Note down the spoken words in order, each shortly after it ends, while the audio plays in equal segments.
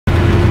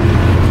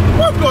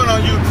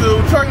on YouTube.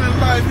 Trucking His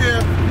Life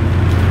here.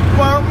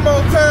 One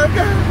more time,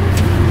 guys.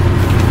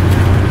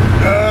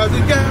 Girls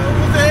and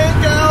girls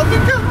and girls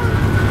and girls.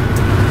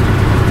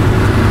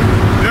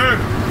 Yeah.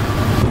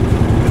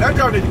 That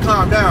driver need to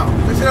calm down.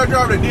 You see that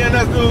driver, the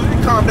DNS dude?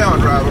 You calm down,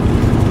 driver.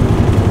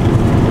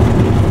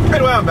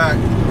 Anyway, I'm back.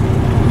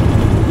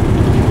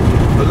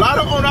 A lot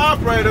of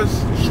owner-operators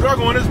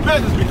struggle in this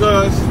business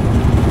because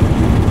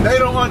they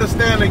don't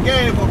understand the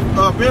game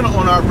of being an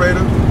owner-operator,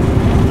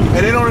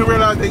 and they don't even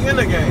realize they're in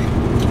the game.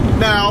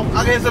 Now,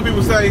 I can hear some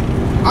people say,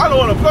 I don't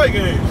want to play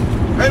games.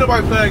 Ain't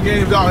nobody playing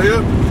games out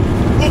here.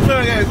 Who's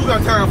playing games? Who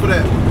got time for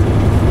that?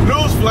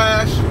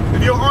 Newsflash,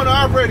 if you're an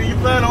owner-operator, you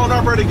playing an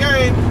owner-operator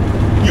game,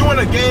 you in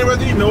a game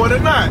whether you know it or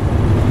not.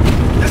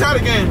 That's how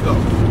the game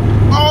goes.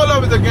 All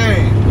of it's a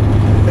game.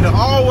 And I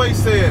always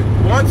said,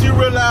 once you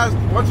realize,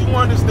 once you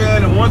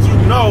understand, and once you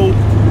know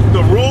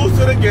the rules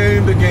to the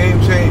game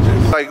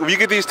changes. Like, if you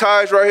get these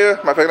tires right here,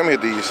 matter of fact, let me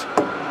hit these.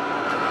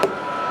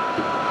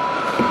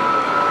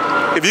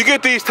 If you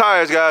get these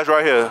tires, guys,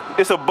 right here,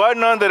 it's a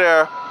button under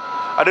there.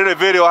 I did a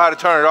video on how to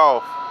turn it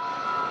off.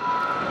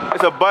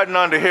 It's a button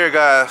under here,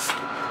 guys.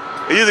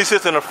 It usually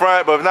sits in the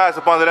front, but if not, it's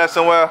up under that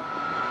somewhere.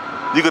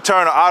 You can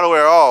turn the auto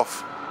air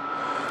off.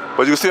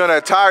 But you can see on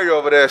that tire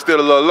over there, it's still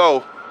a little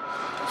low.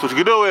 So what you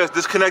can do is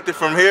disconnect it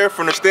from here,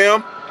 from the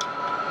stem,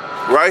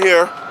 right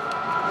here.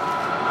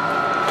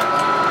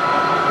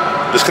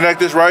 Disconnect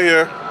this right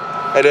here,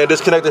 and then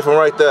disconnect it from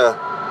right there.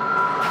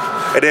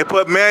 And then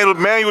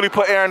manually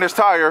put air in this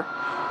tire,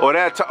 or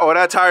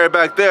that tire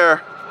back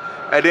there.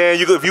 And then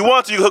you, if you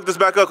want to, you can hook this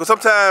back up, because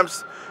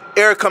sometimes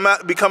air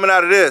be coming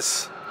out of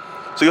this.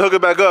 So you hook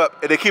it back up,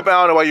 and they keep it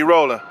on while you're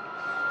rolling.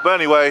 But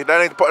anyway,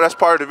 that's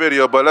part of the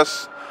video. But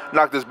let's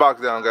knock this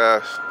box down,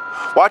 guys.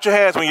 Watch your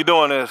hands when you're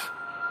doing this.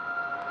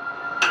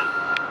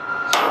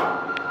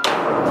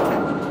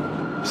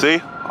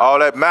 See, all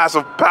that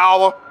massive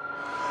power,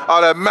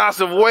 all that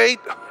massive weight.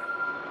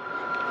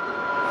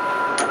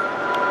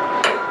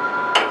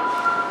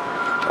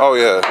 Oh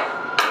yeah.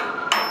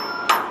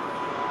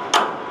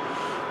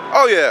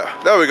 Oh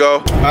yeah, there we go.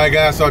 All right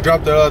guys, so I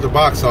dropped the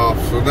box off.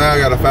 So now I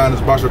gotta find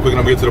this box real quick and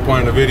I'm gonna get to the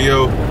point of the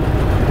video.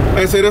 Like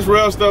I say, this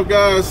rail stuff,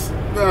 guys,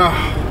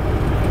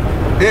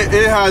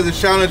 it has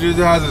its challenges,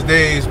 it has its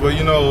days, but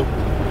you know,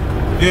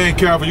 if you ain't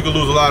careful, you can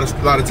lose a lot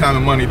of time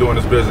and money doing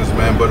this business,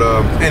 man. But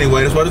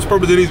anyway, that's what the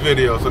purpose of these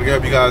videos, so to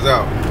help you guys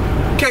out,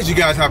 in case you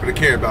guys happen to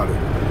care about it.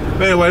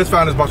 But anyway, let's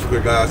find this box real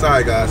quick, guys. All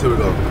right, guys, here we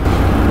go.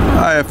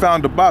 I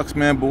found the box,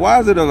 man, but why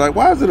is it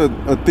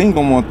a thing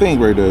on one thing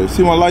right there?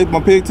 See my light, my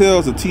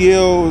pigtails, a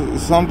TL or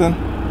something?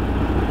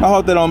 I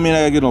hope that don't mean I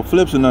gotta get no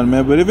flips or nothing,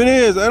 man. But if it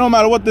is, it don't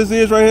matter what this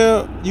is right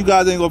here, you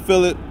guys ain't gonna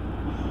feel it.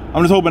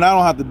 I'm just hoping I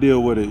don't have to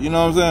deal with it, you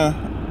know what I'm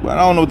saying? But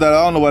I don't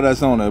know why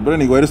that's on there. But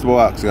anyway, this is the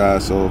box,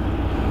 guys, so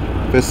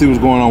let's see what's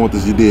going on with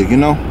this Vidiq, you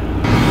know?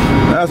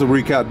 That's a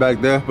recap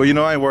back there, but you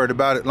know, I ain't worried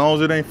about it. As long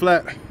as it ain't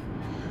flat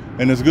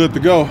and it's good to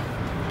go,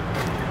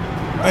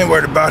 I ain't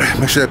worried about it.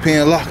 Make sure that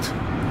pin locked.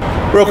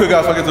 Real quick,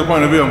 guys, so I get to the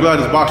point of the video, I'm glad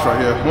this box right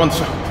here.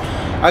 Once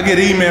I get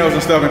emails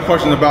and stuff and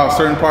questions about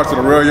certain parts of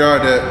the rail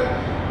yard that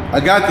I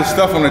got the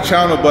stuff on the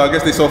channel, but I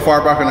guess they so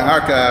far back in the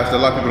archives that a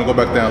lot of people don't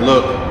go back there and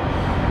look.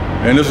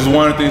 And this is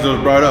one of the things that was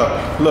brought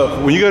up.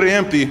 Look, when you go to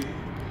empty,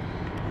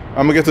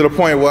 I'm gonna get to the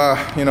point where,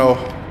 you know,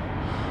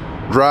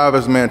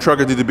 drivers, man,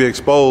 truckers need to be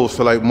exposed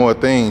to like more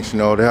things, you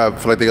know, they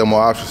feel like they got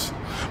more options.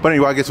 But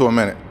anyway, I'll get to it in a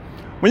minute.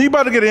 When you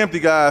about to get empty,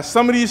 guys,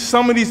 some of these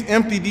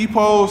empty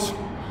depots,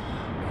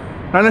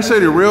 not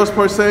necessarily rails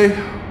per se,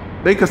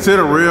 they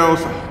consider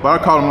rails, but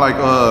I call them like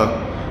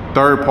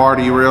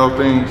third-party rail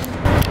things,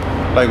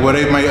 like where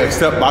they might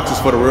accept boxes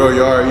for the rail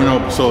yard, you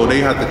know, so they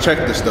have to check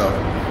this stuff.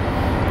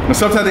 And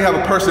sometimes they have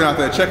a person out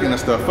there checking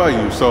this stuff for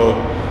you. So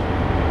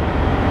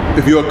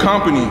if you're a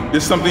company,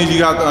 there's some things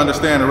you have to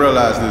understand and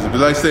realize this. If,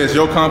 like I say, it's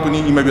your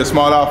company, you may be a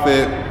small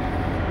outfit,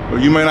 or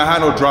you may not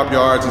have no drop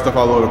yards and stuff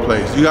all over the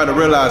place. You got to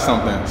realize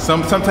something.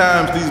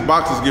 Sometimes these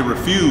boxes get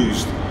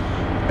refused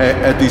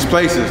at these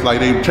places. Like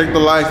they check the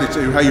lights, they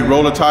check how you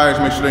roll the tires,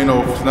 make sure they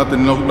know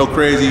nothing, no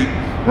crazy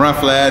run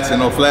flats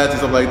and no flats and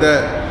stuff like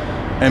that,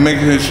 and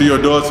making sure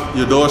your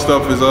door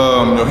stuff is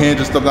your hinge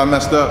and stuff not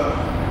messed up.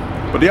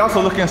 But they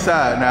also look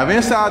inside. Now, if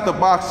inside the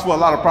box is where a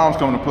lot of problems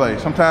come into play.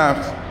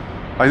 Sometimes,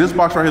 like this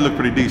box right here look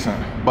pretty decent,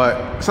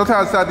 but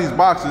sometimes inside these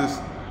boxes,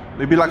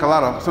 they be like a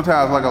lot of,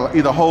 sometimes like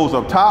either holes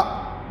up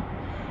top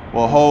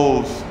or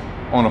holes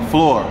on the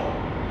floor.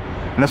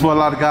 And that's what a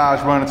lot of guys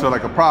run into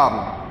like a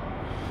problem.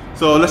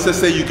 So let's just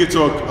say you get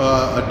to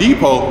a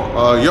depot,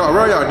 a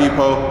rail yard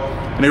depot,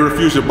 and they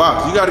refuse your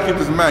box. You gotta keep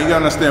this in mind. You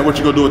gotta understand what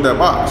you're gonna do with that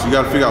box. You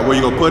gotta figure out where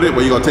you're gonna put it,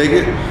 where you're gonna take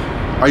it.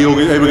 Are you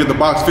able to get the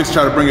box fixed,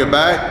 try to bring it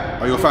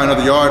back? Are you gonna find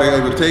another yard they're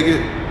able to take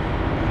it?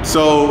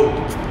 So,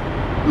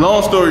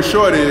 long story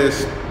short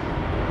is,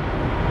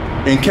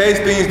 in case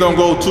things don't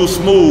go too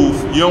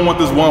smooth, you don't want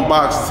this one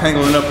box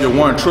tangling up your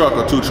one truck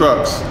or two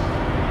trucks.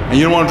 And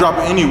you don't want to drop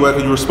it anywhere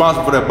because you're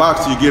responsible for that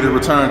box till you get it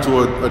returned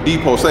to a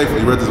depot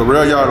safely, whether it's a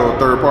rail yard or a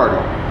third party.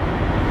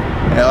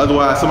 And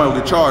otherwise, somebody will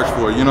get charged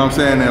for it, you know what I'm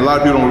saying? And a lot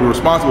of people don't be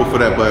responsible for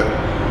that, but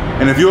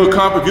And if you're a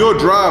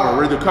driver,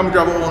 whether you're a company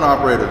driver or owner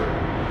operator,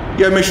 you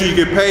gotta make sure you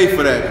get paid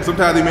for that.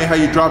 Sometimes they may have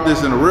you drop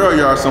this in a rail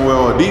yard somewhere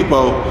or a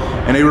depot,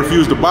 and they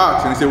refuse the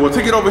box, and they say, well,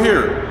 take it over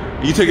here.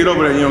 And you take it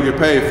over there and you don't get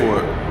paid for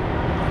it.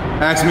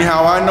 Ask me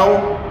how I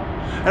know,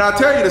 and I'll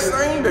tell you the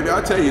same, baby,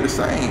 I'll tell you the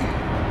same.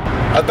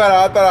 I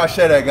thought I'd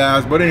share that,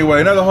 guys, but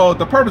anyway,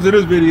 the purpose of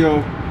this video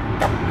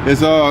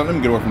is, let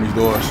me get away from these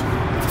doors.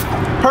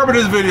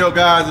 Purpose of this video,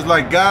 guys, is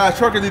like, guys,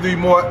 truckers need to be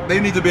more, they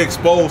need to be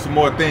exposed to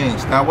more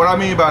things. Now, what I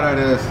mean by that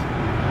is,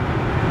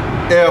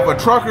 if a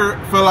trucker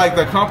feel like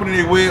the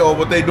company they with or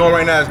what they doing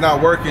right now is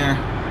not working,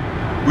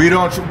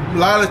 a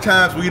lot of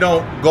times we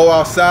don't go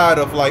outside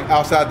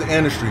the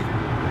industry.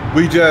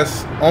 We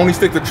just only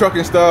stick to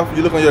trucking stuff.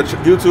 You look on your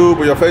YouTube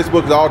or your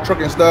Facebook, it's all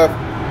trucking stuff.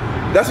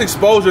 That's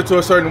exposure to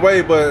a certain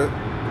way, but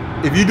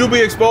if you do be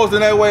exposed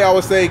in that way, I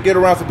would say get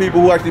around some people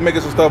who actually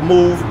making some stuff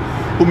move,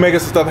 who making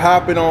some stuff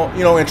happen on,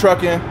 in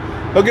trucking.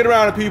 Don't get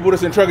around the people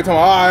that's in trucking talking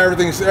about,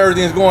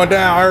 everything's going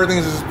down,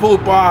 everything's just boo,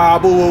 boo,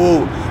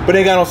 boo, but they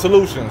ain't got no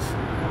solutions.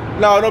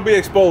 No, don't be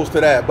exposed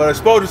to that, but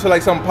exposure to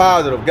like something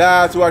positive.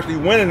 Guys who actually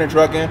winning in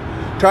trucking,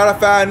 try to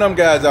find them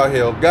guys out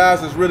here.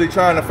 Guys that's really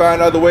trying to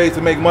find other ways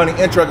to make money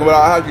in trucking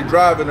without actually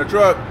driving the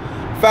truck.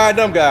 Find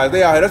them guys,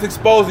 they out here. That's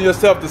exposing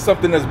yourself to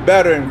something that's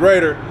better and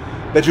greater,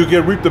 that you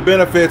can reap the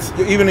benefits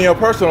even in your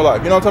personal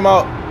life. You know what I'm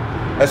talking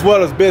about? As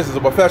well as business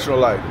or professional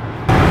life.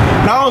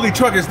 Not only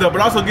trucking stuff,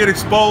 but also get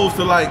exposed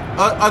to like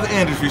other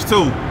industries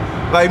too.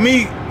 Like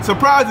me,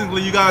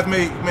 surprisingly, you guys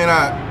may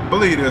not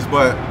believe this,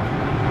 but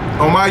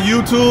on my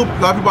YouTube,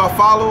 a lot of people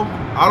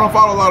I don't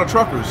follow a lot of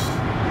truckers.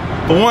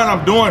 For one,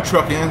 I'm doing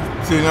trucking,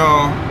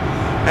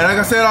 and like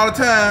I said all the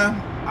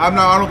time, I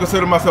don't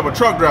consider myself a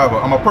truck driver.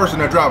 I'm a person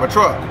that drive a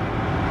truck.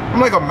 I'm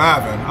like a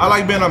Maven. I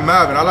like being a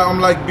Maven. I'm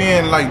like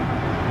being like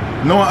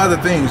knowing other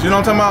things. You know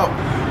what I'm talking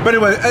about? But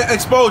anyway,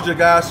 exposure,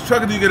 guys.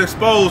 Trucking, you get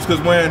exposed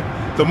because when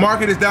the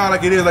market is down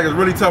like it is, like it's a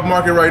really tough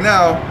market right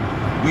now,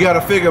 we got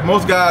to figure.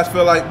 Most guys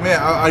feel like, man,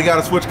 I got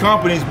to switch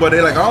companies, but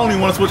they're like, I don't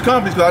even want to switch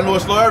companies because I know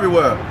it's slow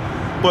everywhere.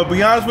 But to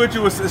be honest with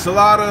you, it's a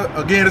lot of,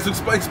 again, it's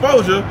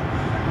exposure.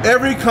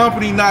 Every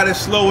company not as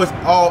slow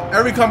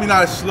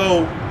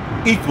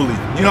equally.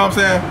 You know what I'm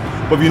saying?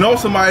 But if you know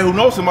somebody who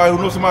knows somebody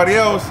who knows somebody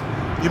else,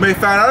 you may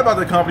find out about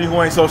the company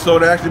who ain't so slow.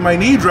 They actually might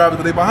need drivers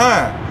because they're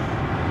behind.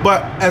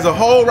 But as a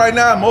whole right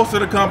now, most of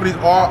the companies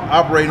are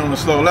operating on a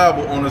slow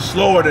level, on a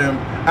slower than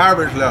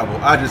average level.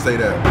 I just say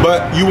that.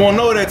 But you won't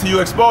know that till you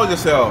expose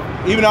yourself.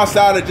 Even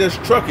outside of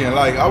just trucking.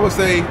 Like I would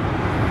say,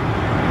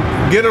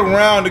 get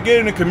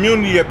in the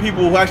community of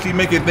people who actually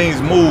making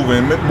things move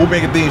and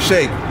making things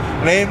shake.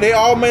 And they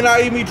all may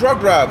not even be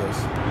truck drivers.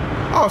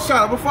 Oh,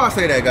 shout out, before I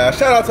say that, guys,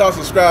 shout out to our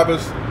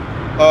subscribers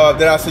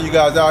that I see you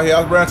guys out here.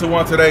 I ran to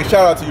one today.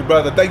 Shout out to you,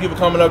 brother. Thank you for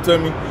coming up to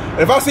me. And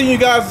if I see you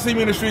guys see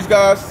me in the streets,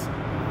 guys,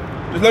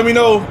 just let me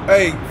know,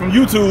 hey, from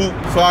YouTube,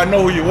 so I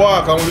know who you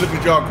are. Cause I'm looking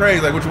at y'all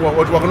crazy, like what you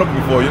walking up to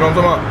me for, you know what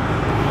I'm talking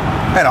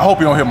about? And I hope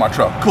you don't hit my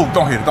truck. Cool,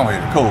 don't hit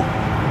it, cool.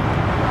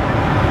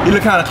 He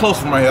look kind of close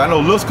from right here. I know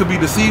looks could be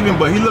deceiving,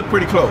 but he looked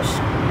pretty close.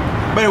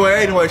 But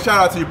anyway, shout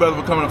out to you, brother,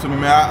 for coming up to me,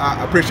 man.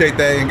 I appreciate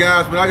that. And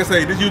guys, but like I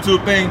say, this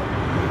YouTube thing,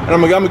 and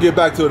I'm gonna get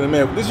back to it in a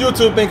minute. This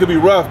YouTube thing could be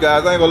rough,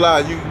 guys. I ain't gonna lie.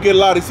 You get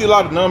you see a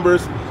lot of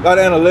numbers, a lot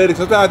of analytics.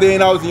 Sometimes they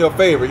ain't always in your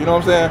favor, you know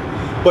what I'm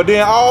saying? But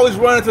then I always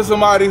run into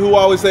somebody who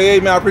always say, hey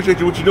man, I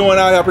appreciate what you're doing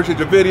out here, I appreciate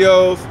your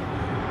videos.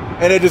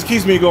 And it just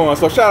keeps me going.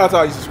 So shout out to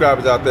all you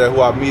subscribers out there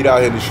who I meet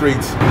out here in the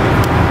streets.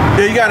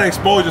 Yeah, you gotta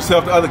expose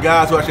yourself to other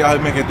guys who actually out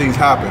here making things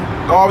happen.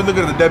 Don't always look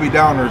at the Debbie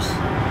Downers.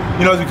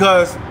 You know, it's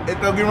because,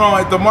 don't get me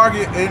wrong, the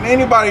market, and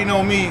anybody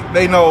know me,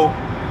 they know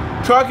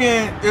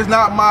trucking is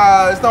not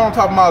it's not on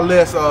top of my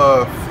list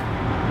of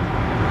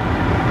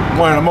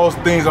one of the most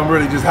things I'm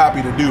really just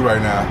happy to do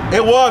right now.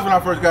 It was when I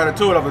first got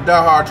into it. I was a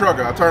die-hard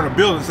trucker. I turned the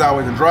building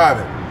sideways and drive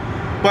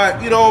it.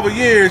 But, you know, over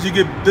years,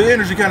 the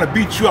industry kind of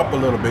beats you up a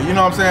little bit, you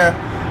know what I'm saying?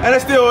 And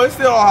it's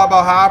still all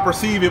about how I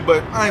perceive it,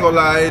 but I ain't gonna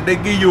lie,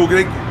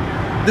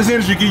 this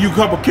industry give you a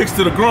couple kicks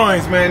to the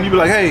groins, man. You be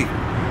like, hey,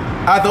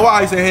 after a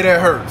while, you say, hey,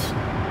 that hurts.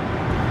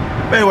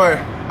 Anyway,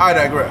 I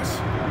digress.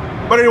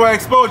 But anyway,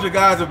 exposure,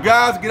 guys. If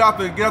guys get out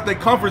their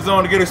comfort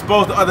zone to get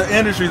exposed to other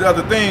industries,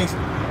 other things,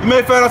 you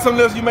may find out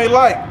something else you may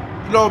like.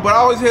 You know, but I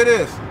always hear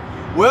this.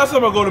 Where else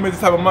am I going to make this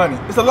type of money?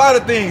 It's a lot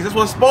of things. That's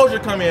where exposure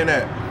come in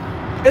at.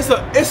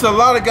 It's a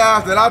lot of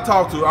guys that I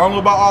talk to. I don't know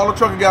about all the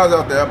trucking guys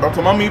out there, but I'm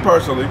talking about me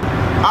personally.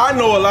 I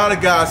know a lot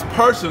of guys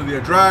personally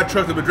that drive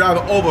trucks that have been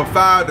driving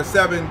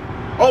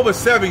over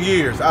 7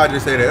 years. I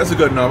just say that. That's a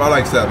good number. I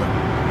like 7.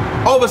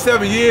 Over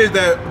 7 years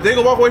that they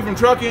can walk away from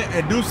trucking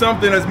and do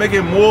something that's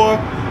making more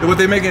than what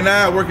they're making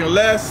now, working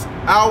less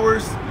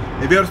hours.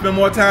 If they have to spend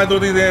more time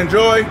doing things they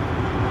enjoy,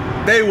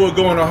 they will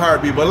go in a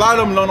heartbeat. But a lot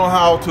of them don't know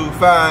how to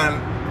find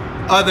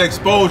other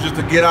exposures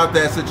to get out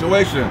that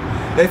situation.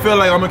 They feel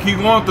like, I'm gonna keep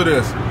going through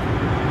this.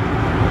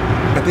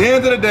 At the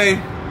end of the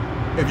day,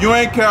 if you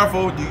ain't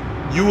careful,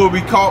 you will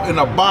be caught in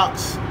a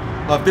box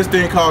of this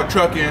thing called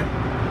trucking.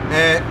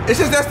 And it's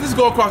just, this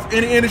go across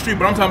any industry,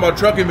 but I'm talking about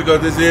trucking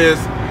because this is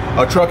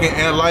a trucking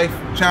and life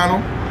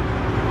channel.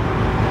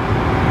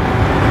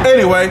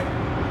 Anyway,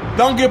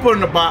 don't get put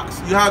in a box.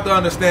 You have to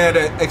understand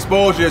that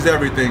exposure is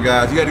everything,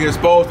 guys. You got to get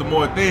exposed to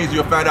more things.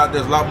 You'll find out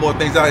there's a lot more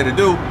things out here to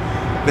do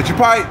that you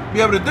probably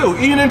be able to do.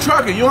 Even in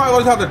trucking, you don't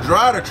always have to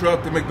drive the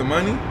truck to make the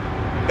money.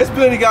 There's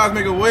plenty of guys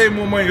making way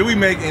more money than we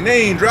make, and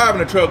they ain't driving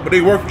the truck, but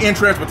they work in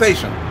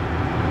transportation.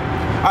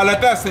 I'll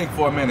let that sink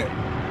for a minute.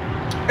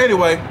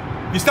 Anyway,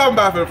 if you're stopping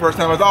by for the first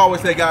time, as I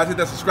always say, guys, hit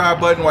that subscribe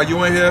button while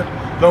you're in here.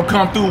 Don't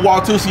come through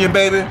Waltusian,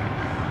 baby.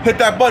 Hit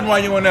that button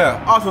while you're in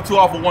there. Also, to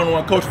offer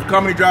one-on-one coaching for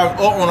company drivers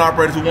or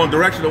owner-operators who want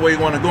direction the way you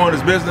want to go in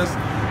this business.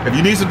 If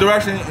you need some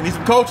direction and need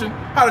some coaching,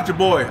 holler at your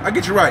boy. I'll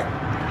get you right.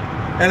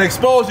 And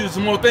expose you to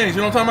some more things.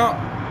 You know what I'm talking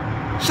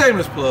about?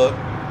 Shameless plug.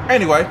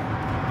 Anyway,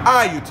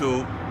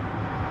 YouTube.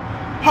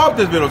 Hope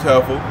this video was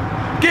helpful.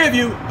 Give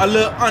you a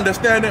little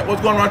understanding of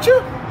what's going on with you.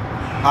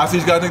 I'll see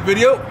you guys next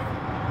video.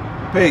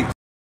 Peace.